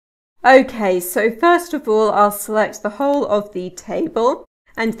Okay, so first of all, I'll select the whole of the table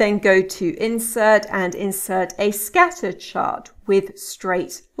and then go to Insert and insert a scatter chart with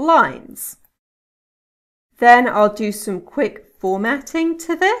straight lines. Then I'll do some quick formatting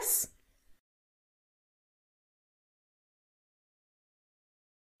to this.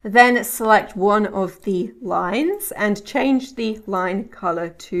 Then select one of the lines and change the line color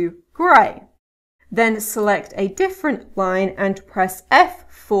to grey. Then select a different line and press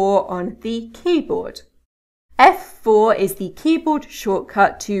F4 on the keyboard. F4 is the keyboard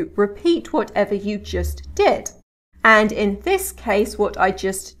shortcut to repeat whatever you just did. And in this case, what I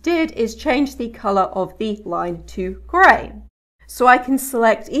just did is change the color of the line to grey. So I can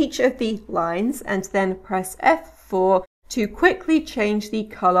select each of the lines and then press F4 to quickly change the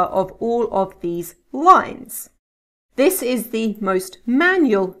color of all of these lines. This is the most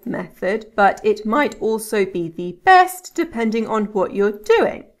manual method, but it might also be the best depending on what you're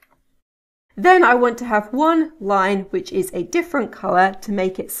doing. Then I want to have one line which is a different color to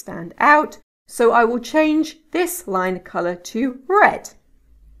make it stand out, so I will change this line color to red.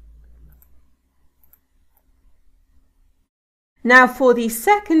 Now for the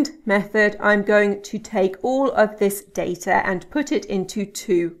second method, I'm going to take all of this data and put it into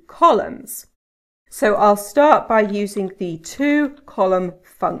two columns. So I'll start by using the two-column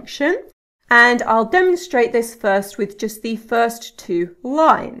function, and I'll demonstrate this first with just the first two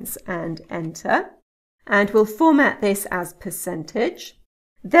lines and enter. And we'll format this as percentage.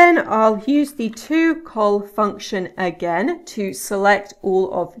 Then I'll use the to-col function again to select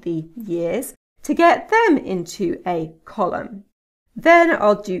all of the years to get them into a column. Then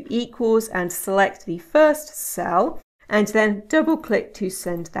I'll do equals and select the first cell and then double click to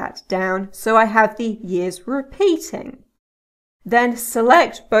send that down so I have the years repeating. Then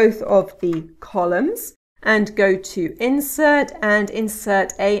select both of the columns and go to Insert and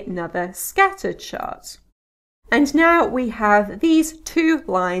insert another scatter chart. And now we have these two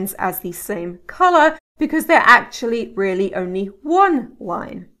lines as the same color because they're actually really only one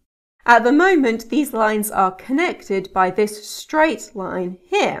line. At the moment, these lines are connected by this straight line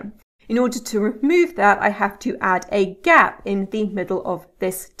here. In order to remove that, I have to add a gap in the middle of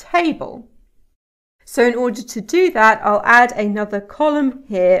this table. So in order to do that, I'll add another column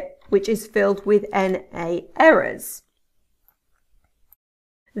here, which is filled with NA errors.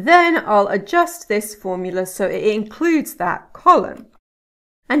 Then I'll adjust this formula so it includes that column.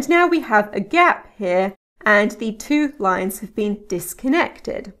 And now we have a gap here, and the two lines have been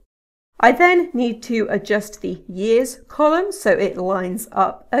disconnected. I then need to adjust the years column so it lines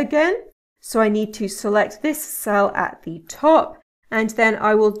up again. So I need to select this cell at the top and then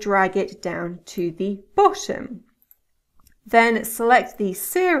I will drag it down to the bottom. Then select the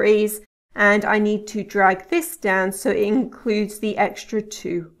series and I need to drag this down so it includes the extra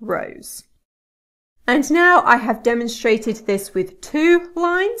two rows. And now I have demonstrated this with two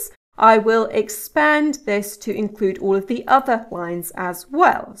lines. I will expand this to include all of the other lines as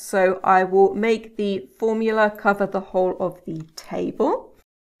well. So I will make the formula cover the whole of the table.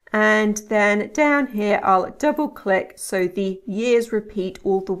 And then down here, I'll double click so the years repeat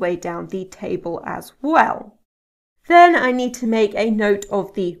all the way down the table as well. Then I need to make a note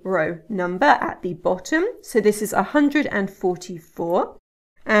of the row number at the bottom. So this is 144.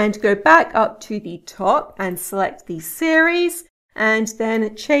 And go back up to the top and select the series. And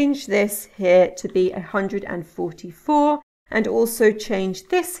then change this here to be 144 and also change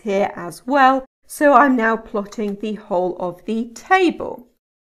this here as well. So I'm now plotting the whole of the table.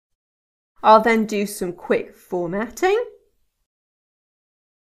 I'll then do some quick formatting.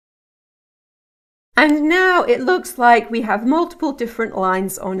 And now it looks like we have multiple different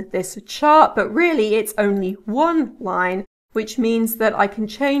lines on this chart, but really it's only one line, which means that I can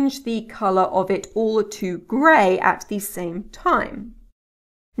change the color of it all to grey at the same time.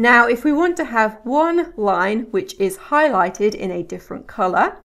 Now, if we want to have one line which is highlighted in a different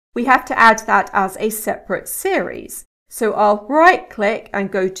color, we have to add that as a separate series. So I'll right click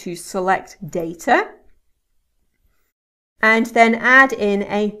and go to Select Data, and then add in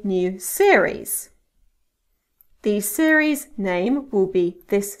a new series. The series name will be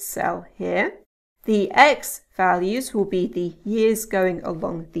this cell here. The X values will be the years going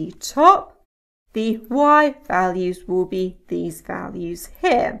along the top. The Y values will be these values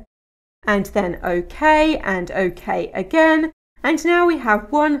here. And then OK and OK again. And now we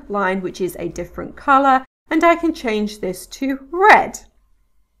have one line which is a different color, and I can change this to red.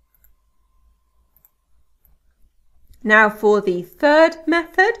 Now for the third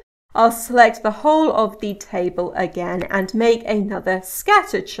method, I'll select the whole of the table again and make another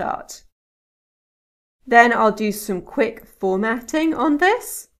scatter chart. Then I'll do some quick formatting on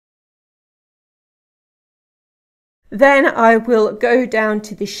this. Then I will go down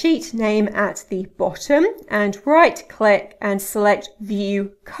to the sheet name at the bottom and right click and select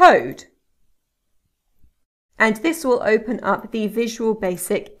View Code. And this will open up the Visual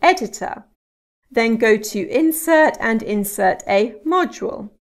Basic editor. Then go to Insert and insert a module.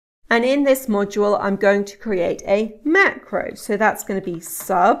 And in this module, I'm going to create a macro. So that's going to be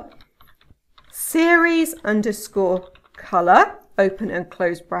sub series_color, open and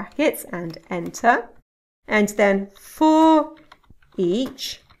close brackets and enter. And then for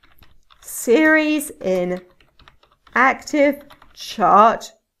each series in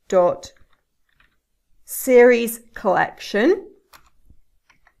ActiveChart.SeriesCollection,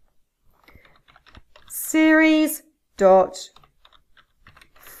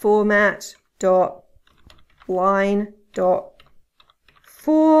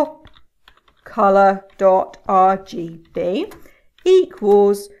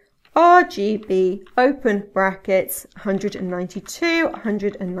 equals RGB, open brackets, 192,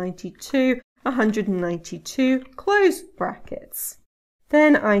 192, 192, close brackets.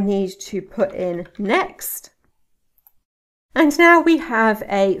 Then I need to put in next. And now we have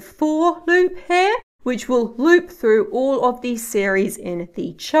a for loop here, which will loop through all of these series in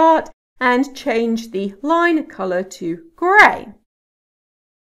the chart and change the line color to gray.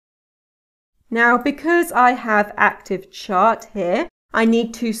 Now, because I have ActiveChart here, I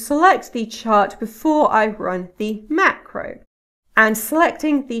need to select the chart before I run the macro. And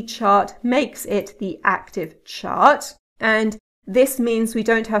selecting the chart makes it the active chart. And this means we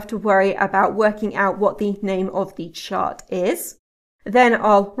don't have to worry about working out what the name of the chart is. Then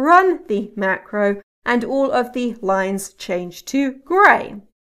I'll run the macro and all of the lines change to gray.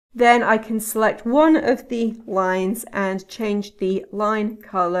 Then I can select one of the lines and change the line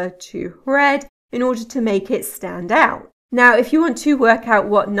color to red in order to make it stand out. Now, if you want to work out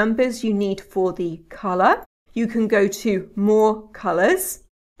what numbers you need for the color, you can go to More Colors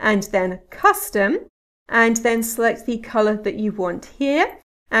and then Custom, and then select the color that you want here,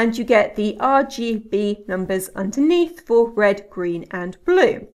 and you get the RGB numbers underneath for red, green, and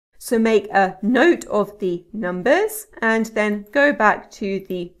blue. So make a note of the numbers and then go back to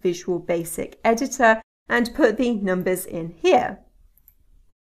the Visual Basic editor and put the numbers in here.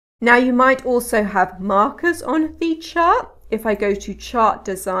 Now you might also have markers on the chart. If I go to Chart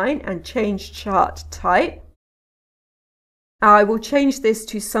Design and change chart type, I will change this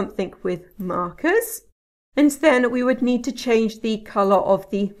to something with markers. And then we would need to change the color of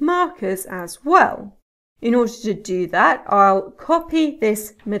the markers as well. In order to do that, I'll copy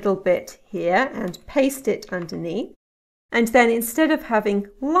this middle bit here and paste it underneath. And then instead of having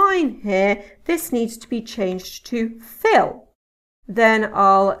line here, this needs to be changed to fill. Then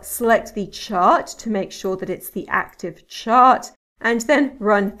I'll select the chart to make sure that it's the active chart and then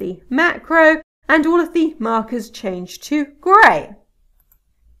run the macro and all of the markers change to gray.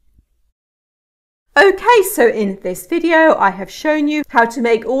 Okay, so in this video I have shown you how to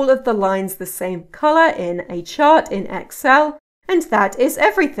make all of the lines the same color in a chart in Excel, and that is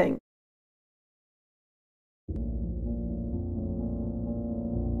everything.